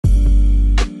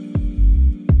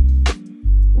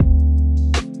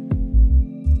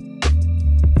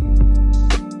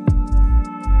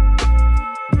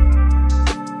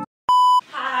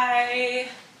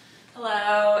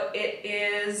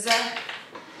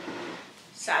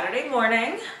Saturday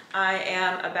morning. I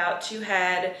am about to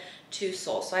head to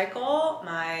SoulCycle.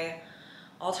 My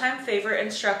all-time favorite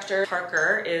instructor,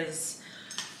 Parker, is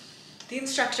the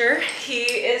instructor. He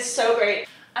is so great.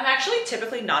 I'm actually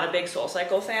typically not a big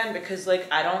SoulCycle fan because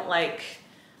I don't like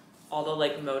all the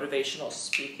motivational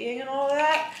speaking and all of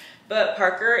that. But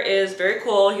Parker is very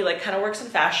cool. He kind of works in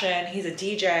fashion. He's a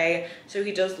DJ, so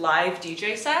he does live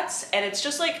DJ sets, and it's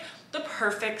just the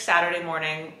perfect Saturday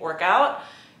morning workout.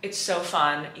 It's so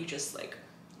fun. You just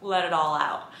let it all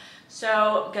out.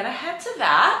 So gonna head to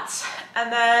that,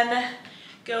 and then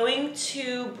going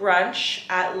to brunch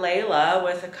at Layla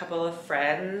with a couple of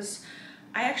friends.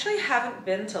 I actually haven't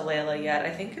been to Layla yet. I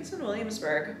think it's in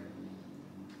Williamsburg.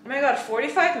 Oh my God,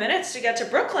 45 minutes to get to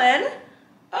Brooklyn.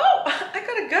 Oh, I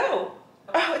gotta go.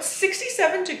 Oh, it's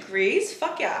 67 degrees.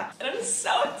 Fuck yeah. And I'm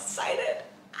so excited.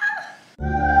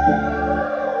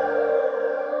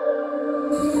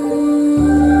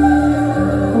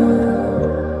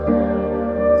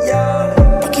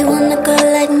 Think you want a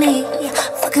girl like me,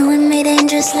 fucking with me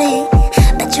dangerously.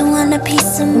 Bet you want a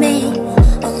piece of me.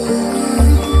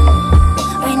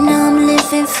 Right now I'm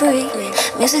living free.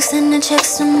 Music sending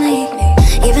checks to me.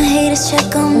 Even haters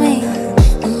check on me.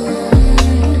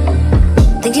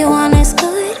 Think you want us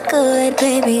good, good,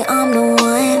 baby, I'm the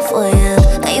one for you.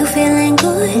 Are you feeling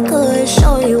good, good?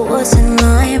 Show you what's in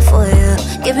line for you.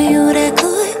 Giving you that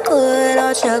good, good,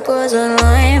 all chakras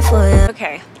align for you.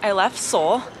 Okay, I left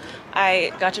Seoul.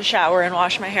 I got to shower and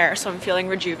wash my hair, so I'm feeling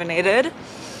rejuvenated.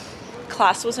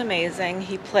 Class was amazing.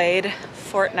 He played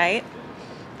Fortnite,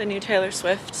 the new Taylor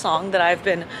Swift song that I've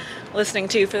been listening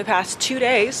to for the past 2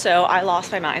 days, so I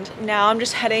lost my mind. Now I'm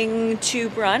just heading to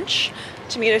brunch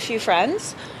to meet a few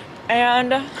friends,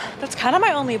 and that's kind of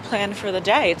my only plan for the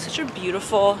day. It's such a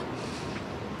beautiful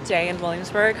day in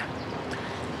Williamsburg.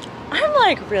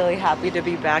 I'm really happy to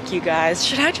be back, you guys.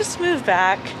 Should I just move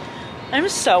back? I'm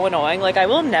so annoying. I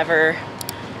will never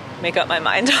make up my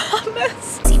mind on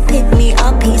this. He picked me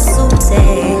up, he's suited.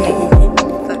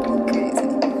 Fucking crazy.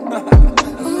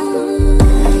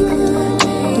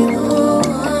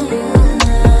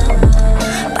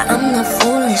 But I'm not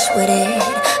foolish with it.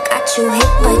 Got you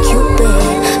hit by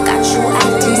Cupid. Got you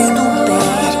acting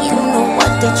stupid. You know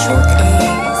what the truth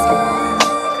is.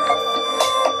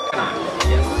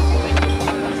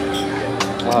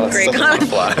 Oh, that's Great comment.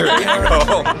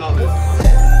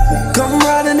 Come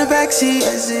ride in the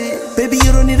backseat, baby,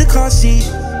 you don't need a car seat.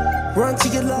 Run to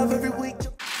your love every week.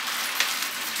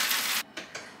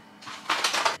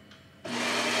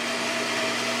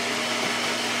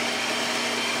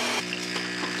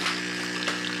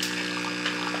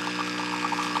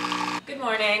 Good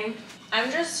morning.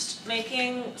 I'm just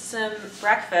making some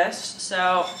breakfast,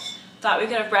 so thought we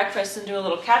could have breakfast and do a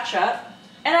little catch up.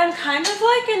 And I'm kind of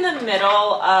in the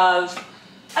middle of,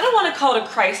 I don't want to call it a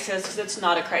crisis because it's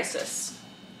not a crisis.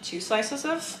 2 slices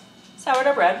of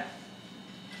sourdough bread.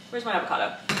 Where's my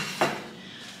avocado?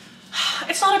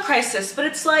 It's not a crisis, but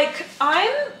it's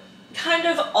I'm kind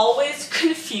of always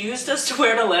confused as to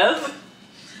where to live.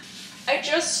 I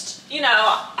just,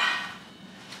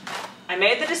 I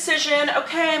made the decision,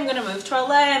 okay, I'm gonna move to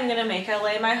LA, I'm gonna make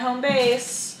LA my home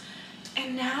base.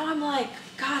 And now I'm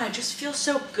God, I just feel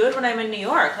so good when I'm in New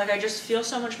York. I just feel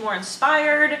so much more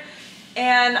inspired.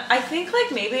 And I think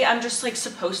maybe I'm just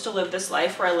supposed to live this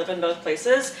life where I live in both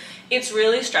places. It's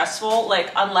really stressful,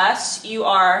 unless you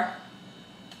are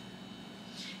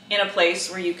in a place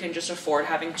where you can just afford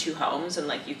having 2 homes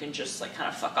and you can just kind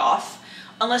of fuck off.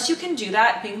 Unless you can do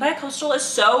that, being bi-coastal is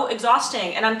so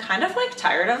exhausting, and I'm kind of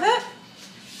tired of it.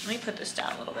 Let me put this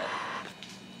down a little bit.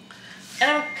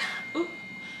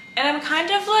 And I'm kind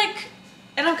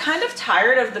of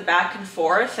tired of the back and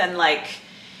forth and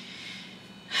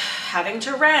having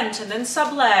to rent and then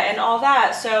sublet and all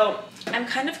that. So I'm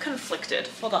kind of conflicted.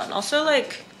 Hold on. Also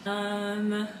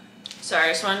sorry, I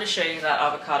just wanted to show you that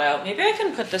avocado. Maybe I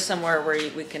can put this somewhere where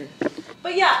we can,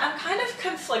 but yeah, I'm kind of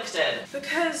conflicted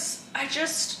because I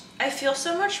feel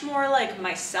so much more like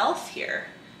myself here.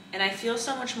 And I feel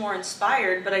so much more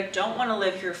inspired, but I don't want to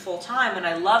live here full time, and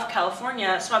I love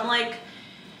California. So I'm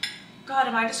God,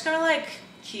 am I just gonna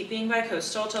keep being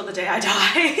bi-coastal till the day I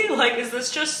die? Is this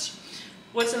just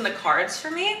what's in the cards for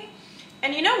me?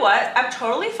 And you know what? I'm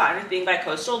totally fine with being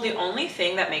bi-coastal. The only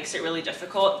thing that makes it really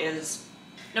difficult is,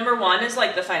 number one is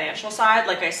the financial side.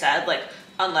 Like I said,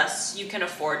 unless you can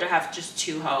afford to have just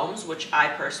 2 homes, which I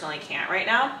personally can't right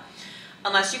now,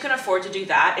 unless you can afford to do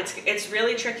that, it's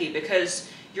really tricky because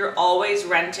you're always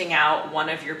renting out one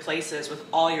of your places with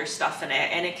all your stuff in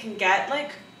it, and it can get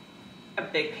a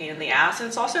big pain in the ass, and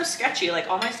it's also sketchy.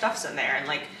 All my stuff's in there, and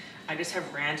I just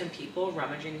have random people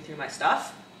rummaging through my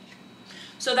stuff.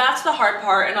 So that's the hard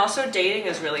part, and also dating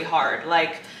is really hard.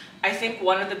 Like, I think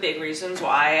one of the big reasons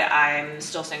why I'm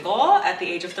still single at the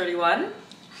age of 31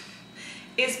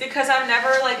 is because I'm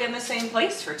never like in the same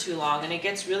place for too long, and it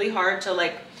gets really hard to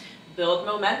like build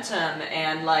momentum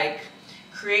and like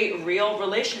create real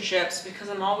relationships because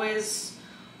I'm always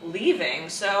leaving.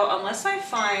 So unless I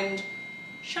find,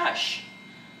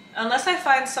 unless I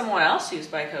find someone else who's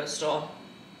bi-coastal,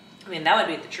 I mean, that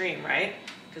would be the dream, right?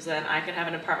 Because then I can have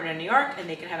an apartment in New York and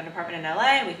they can have an apartment in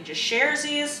LA and we can just share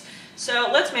these. So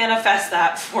let's manifest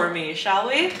that for me, shall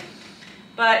we?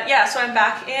 But yeah, so I'm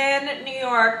back in New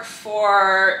York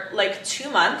for like 2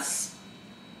 months.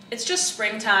 It's just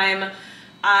springtime.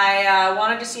 I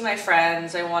wanted to see my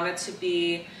friends. I wanted to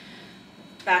be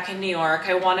back in New York.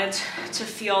 I wanted to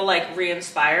feel like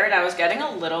re-inspired. I was getting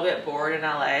a little bit bored in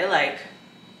LA. Like,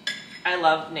 I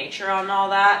love nature and all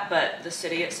that, but the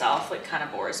city itself like kind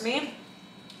of bores me.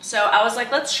 So I was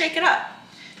like, let's shake it up.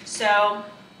 So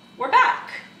we're back.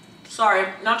 Sorry,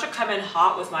 not to come in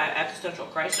hot with my existential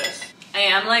crisis. I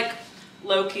am like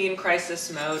low-key in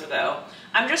crisis mode though.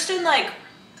 I'm just in like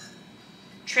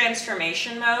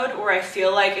transformation mode where I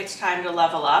feel like it's time to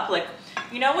level up. Like,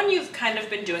 you know when you've kind of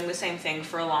been doing the same thing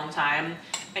for a long time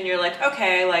and you're like,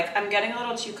 okay, like I'm getting a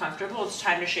little too comfortable, it's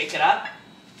time to shake it up.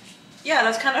 Yeah,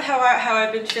 that's kind of how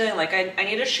I've been feeling. Like I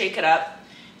need to shake it up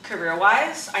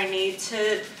career-wise. I need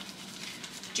to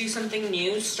do something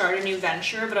new, start a new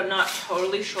venture, but I'm not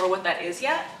totally sure what that is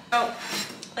yet. So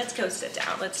let's go sit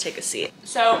down, let's take a seat.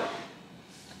 So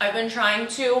I've been trying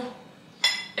to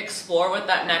explore what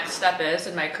that next step is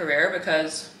in my career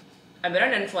because I've been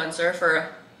an influencer for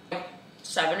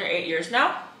 7 or 8 years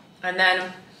now. And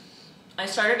then I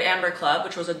started Amber Club,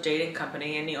 which was a dating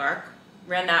company in New York.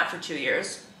 Ran that for 2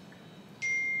 years.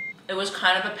 It was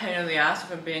kind of a pain in the ass,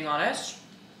 if I'm being honest.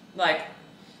 Like,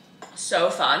 so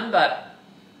fun, but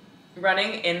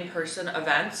running in-person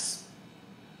events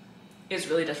is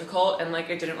really difficult, and like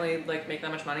it didn't really like make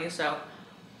that much money, so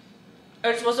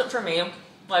it just wasn't for me.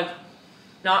 Like,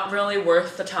 not really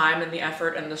worth the time and the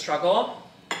effort and the struggle.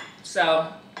 So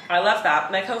I left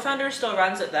that. My co-founder still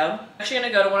runs it though. I'm actually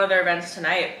gonna go to one of their events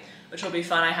tonight, which will be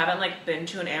fun. I haven't like been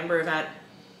to an Amber event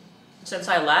since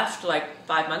I left like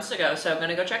 5 months ago, so I'm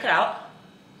gonna go check it out.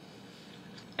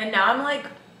 And now I'm like,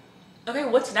 okay,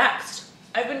 what's next?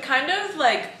 I've been kind of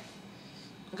like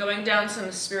going down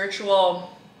some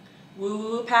spiritual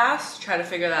woo-woo paths to try to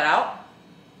figure that out.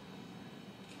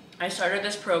 I started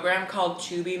this program called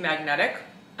To Be Magnetic.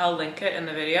 I'll link it in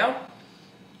the video.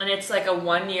 And it's like a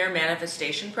 1-year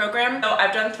manifestation program. So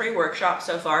I've done 3 workshops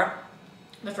so far.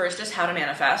 The first is how to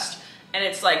manifest. And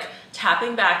it's like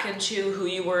tapping back into who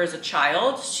you were as a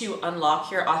child to unlock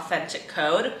your authentic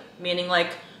code. Meaning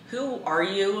like, who are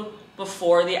you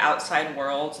before the outside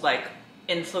world like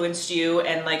influenced you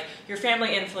and like your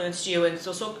family influenced you and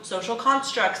social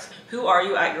constructs. Who are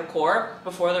you at your core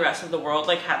before the rest of the world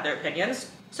like had their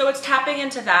opinions? So it's tapping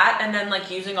into that and then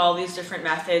like using all these different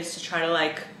methods to try to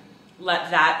like let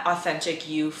that authentic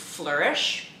you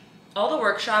flourish. All the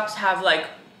workshops have like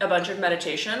a bunch of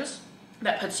meditations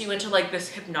that puts you into like this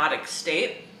hypnotic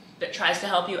state that tries to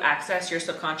help you access your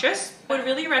subconscious. I would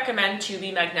really recommend To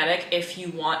Be Magnetic if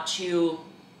you want to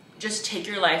just take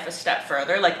your life a step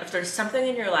further. Like if there's something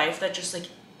in your life that just like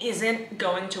isn't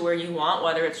going to where you want,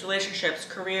 whether it's relationships,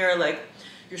 career, like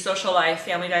your social life,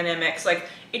 family dynamics, like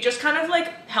it just kind of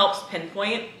like helps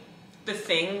pinpoint the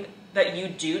thing that you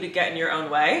do to get in your own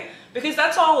way, because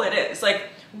that's all it is. Like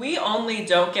we only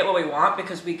don't get what we want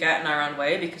because we get in our own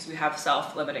way because we have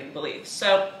self-limiting beliefs.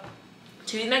 So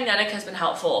To Be Magnetic has been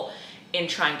helpful in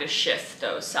trying to shift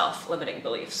those self-limiting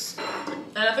beliefs.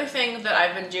 Another thing that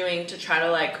I've been doing to try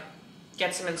to like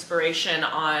get some inspiration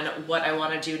on what I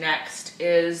want to do next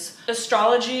is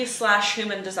astrology /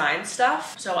 human design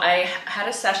stuff. So I had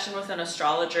a session with an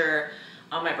astrologer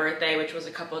on my birthday, which was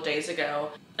a couple of days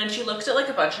ago. And she looked at like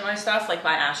a bunch of my stuff, like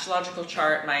my astrological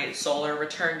chart, my solar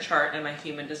return chart, and my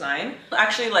human design.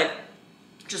 Actually, like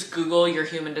just Google your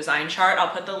human design chart.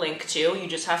 I'll put the link too. You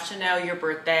just have to know your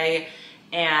birthday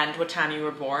and what time you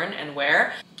were born and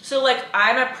where. So like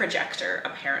I'm a projector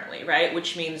apparently, right?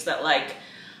 Which means that like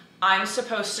I'm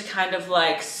supposed to kind of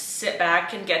like sit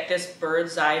back and get this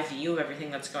bird's eye view of everything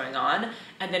that's going on.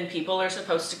 And then people are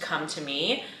supposed to come to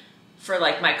me for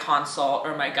like my consult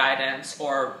or my guidance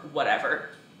or whatever.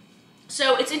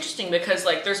 So it's interesting because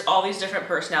like there's all these different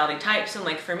personality types, and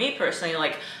like for me personally,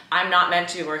 like I'm not meant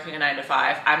to be working a 9 to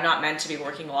 5. I'm not meant to be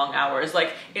working long hours.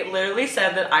 Like it literally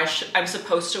said that I'm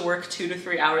supposed to work 2 to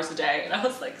 3 hours a day, and I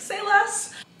was like, say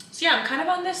less. So yeah, I'm kind of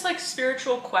on this like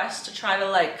spiritual quest to try to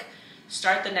like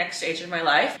start the next stage of my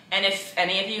life. And if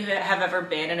any of you have ever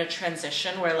been in a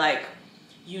transition where like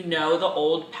you know the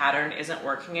old pattern isn't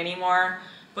working anymore,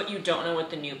 but you don't know what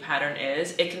the new pattern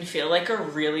is, it can feel like a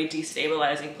really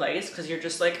destabilizing place because you're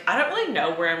just like, I don't really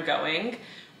know where I'm going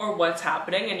or what's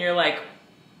happening, and you're like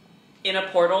in a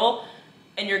portal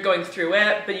and you're going through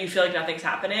it, but you feel like nothing's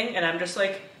happening, and I'm just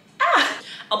like, ah!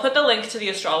 I'll put the link to the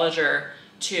astrologer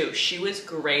too. She was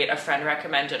great. A friend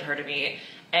recommended her to me,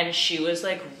 and she was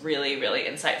like really, really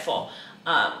insightful.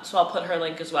 So I'll put her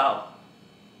link as well.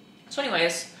 So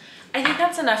anyways, I think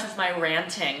that's enough of my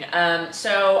ranting.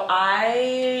 So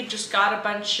I just got a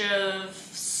bunch of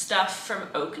stuff from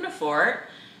Oakenfort.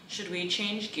 Should we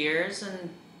change gears and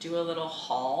do a little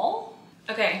haul?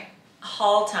 Okay,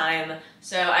 haul time.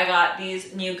 So I got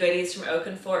these new goodies from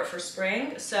Oakenfort for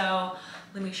spring. So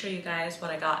let me show you guys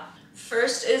what I got.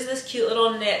 First is this cute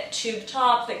little knit tube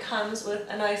top that comes with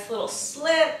a nice little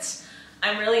slit.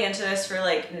 I'm really into this for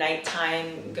like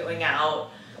nighttime, going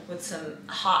out with some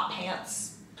hot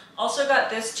pants. Also got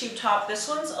this tube top. This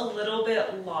one's a little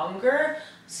bit longer.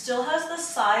 Still has the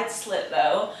side slit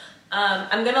though.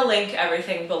 I'm gonna link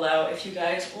everything below if you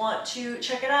guys want to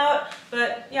check it out.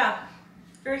 But yeah,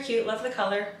 very cute, love the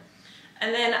color.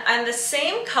 And then in the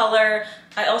same color,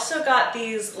 I also got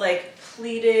these like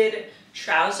pleated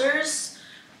trousers.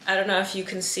 I don't know if you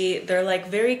can see, they're like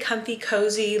very comfy,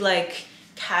 cozy, like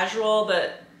casual,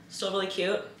 but still really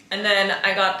cute. And then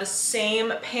I got the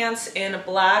same pants in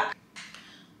black.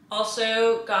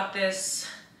 Also got this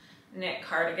knit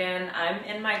cardigan. I'm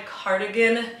in my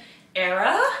cardigan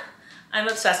era. I'm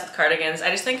obsessed with cardigans. I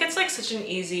just think it's like such an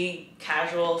easy,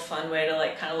 casual, fun way to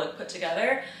like kind of look put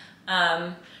together.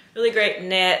 Really great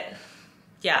knit.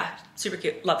 Yeah, super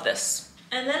cute, love this.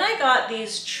 And then I got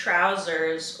these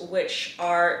trousers, which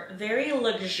are very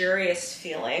luxurious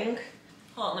feeling.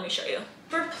 Hold on, let me show you.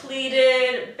 Super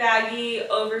pleated, baggy,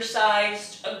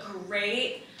 oversized, a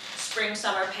great spring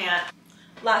summer pant.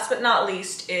 Last but not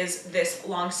least is this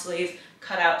long sleeve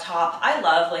cutout top. I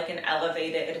love like an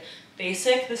elevated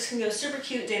basic. This can go super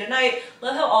cute day to night.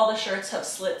 Love how all the shirts have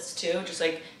slits too, just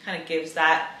like kind of gives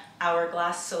that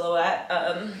hourglass silhouette.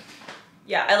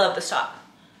 Yeah, I love this top.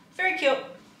 Very cute.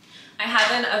 I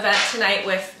have an event tonight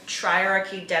with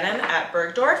Triarchy Denim at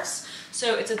Bergdorf's.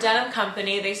 So it's a denim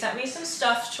company. They sent me some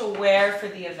stuff to wear for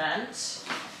the event.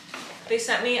 They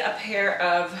sent me a pair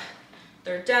of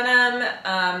their denim.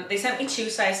 They sent me two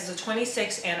sizes, a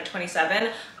 26 and a 27.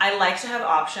 I like to have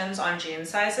options on jean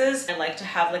sizes. I like to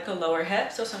have like a lower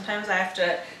hip, so sometimes I have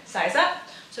to size up.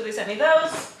 So they sent me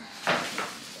those.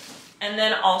 And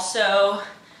then also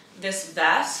this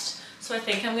vest. So I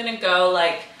think I'm gonna go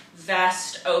like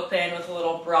vest open with a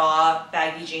little bra,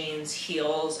 baggy jeans,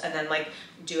 heels, and then like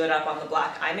do it up on the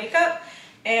black eye makeup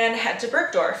and head to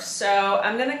Bergdorf. So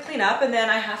I'm gonna clean up and then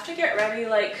I have to get ready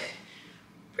like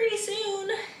pretty soon.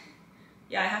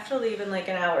 Yeah, I have to leave in like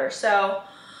an hour. So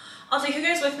I'll take you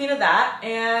guys with me to that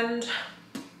and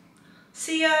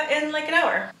see ya in like an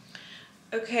hour.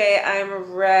 Okay,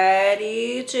 I'm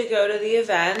ready to go to the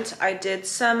event. I did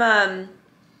some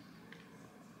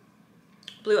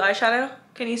blue eyeshadow.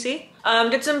 Can you see?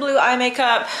 Did some blue eye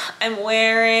makeup. I'm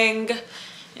wearing,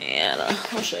 and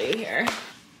I'll show you here.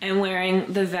 I'm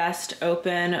wearing the vest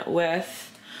open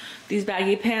with these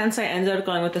baggy pants. I ended up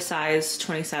going with the size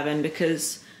 27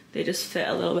 because they just fit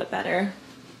a little bit better.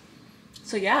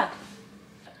 So yeah,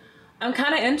 I'm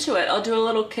kind of into it. I'll do a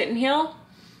little kitten heel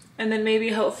and then maybe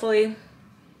hopefully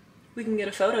we can get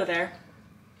a photo there.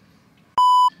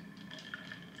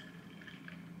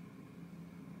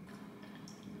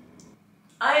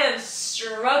 I am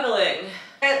struggling.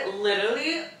 I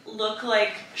literally look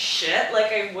like shit.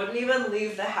 Like I wouldn't even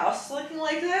leave the house looking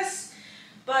like this.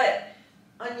 But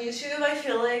on YouTube, I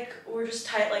feel like we're just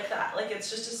tight like that. Like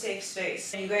it's just a safe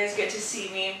space. And you guys get to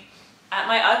see me at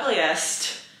my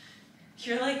ugliest.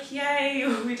 You're like, yay,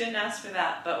 we didn't ask for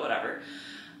that, but whatever.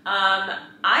 I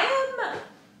am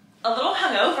a little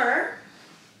hungover.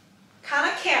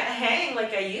 Kind of can't hang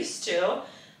like I used to.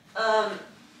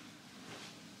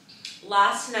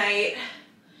 Last night,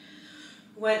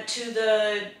 went to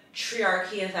the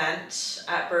Triarchy event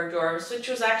at Bergdorf's, which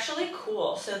was actually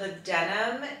cool. So the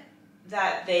denim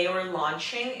that they were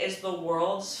launching is the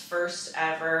world's first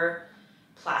ever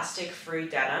plastic-free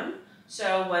denim.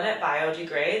 So when it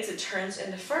biodegrades, it turns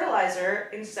into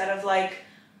fertilizer instead of like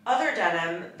other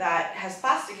denim that has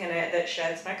plastic in it that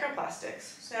sheds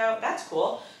microplastics. So that's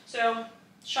cool. So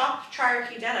shop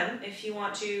Triarchy Denim if you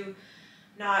want to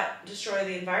not destroy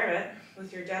the environment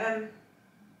with your denim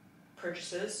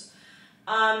purchases.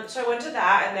 So I went to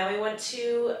that, and then we went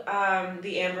to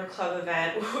the Amber Club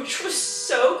event, which was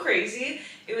so crazy.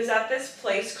 It was at this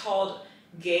place called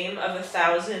Game of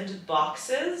 1,000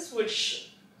 Boxes,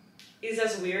 which is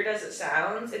as weird as it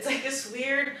sounds. It's like this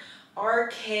weird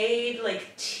arcade,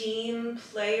 like team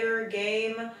player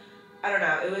game. I don't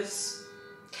know, it was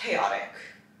chaotic,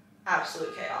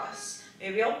 absolute chaos.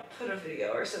 Maybe I'll put a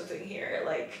video or something here.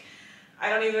 Like, I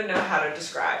don't even know how to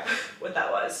describe what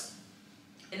that was.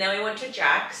 And then we went to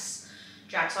Jack's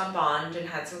on Bond, and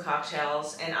had some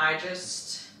cocktails, and I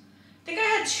think I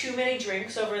had too many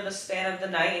drinks over the span of the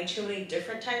night and too many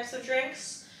different types of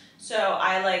drinks. So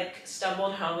I like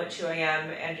stumbled home at 2 a.m.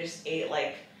 and just ate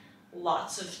like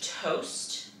lots of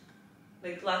toast,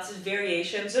 like lots of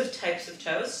variations of types of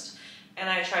toast. And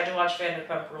I tried to watch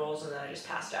Vanderpump Rules, and then I just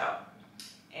passed out.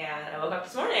 And I woke up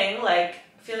this morning like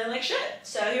feeling like shit.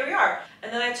 So here we are.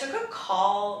 And then I took a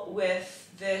call with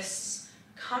this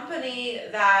company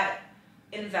that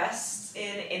invests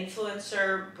in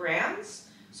influencer brands.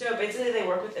 So basically they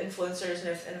work with influencers, and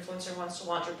if an influencer wants to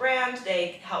launch a brand,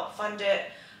 they help fund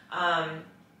it, and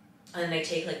they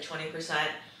take like 20%.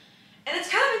 And it's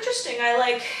kind of interesting. I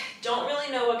like don't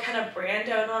really know what kind of brand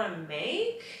I would want to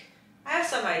make. I have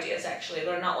some ideas actually,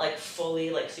 but I'm not like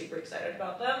fully like super excited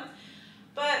about them.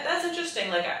 But that's interesting.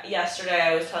 Like yesterday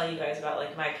I was telling you guys about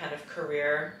like my kind of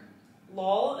career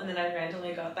lull, and then I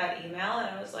randomly got that email and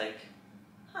I was like,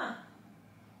 huh.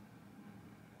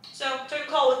 So took a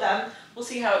call with them. We'll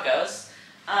see how it goes.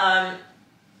 And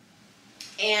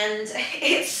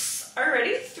it's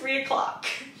already 3 o'clock.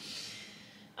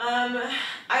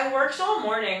 I worked all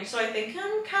morning, so I think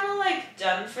I'm kind of like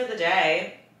done for the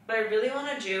day. What I really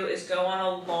want to do is go on a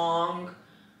long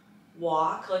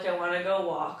walk. Like I want to go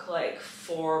walk like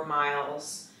 4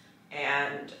 miles,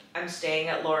 and I'm staying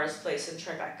at Laura's place in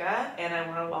Tribeca, and I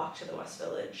want to walk to the West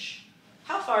Village.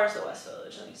 How far is the West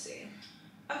Village? Let me see.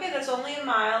 Okay, that's only 1.5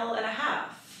 miles.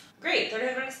 Great,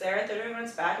 35 minutes there, 35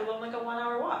 minutes back, we'll go on like a 1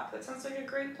 hour walk. That sounds like a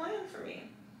great plan for me.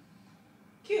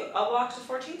 Cute, I'll walk to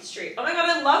 14th Street. Oh my God,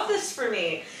 I love this for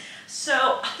me.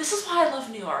 So this is why I love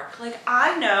New York. Like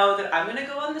I know that I'm gonna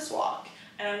go on this walk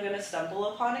and I'm gonna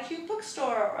stumble upon a cute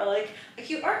bookstore or like a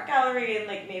cute art gallery, and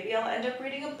like maybe I'll end up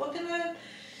reading a book in a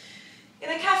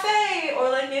cafe, or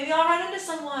like maybe I'll run into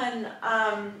someone.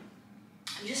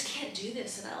 You just can't do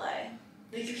this in LA.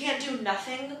 Like you can't do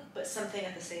nothing but something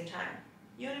at the same time.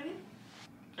 You know what I mean?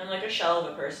 I'm like a shell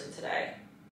of a person today.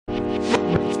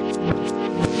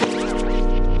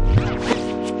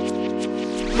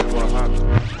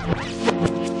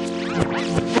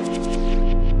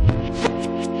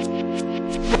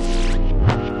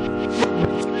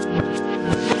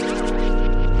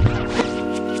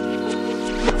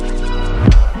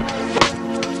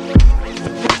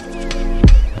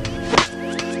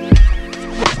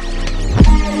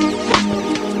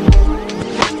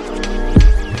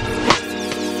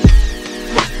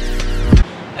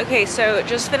 Okay, so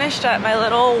just finished up my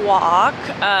little walk.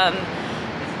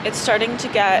 It's starting to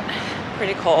get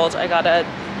pretty cold. I got a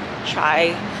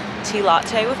chai tea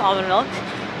latte with almond milk,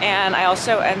 and I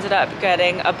also ended up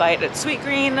getting a bite at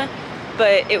Sweetgreen,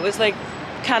 but it was like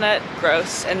kind of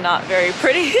gross and not very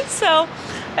pretty, so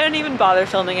I didn't even bother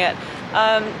filming it.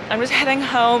 I'm just heading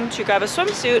home to grab a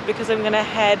swimsuit because I'm gonna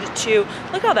head to,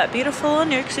 look at all that beautiful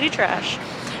New York City trash.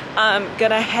 I'm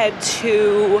gonna head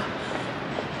to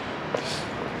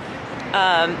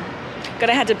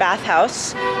Bath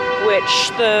House,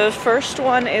 which the first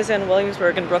one is in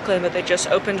Williamsburg in Brooklyn, but they just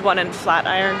opened one in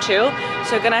Flatiron too.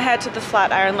 So I'm gonna head to the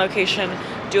Flatiron location,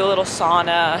 do a little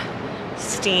sauna,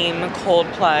 steam,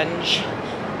 cold plunge.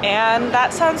 And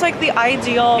that sounds like the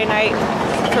ideal night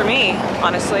for me,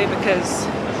 honestly, because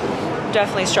I'm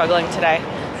definitely struggling today.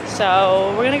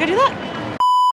 So we're gonna go do that.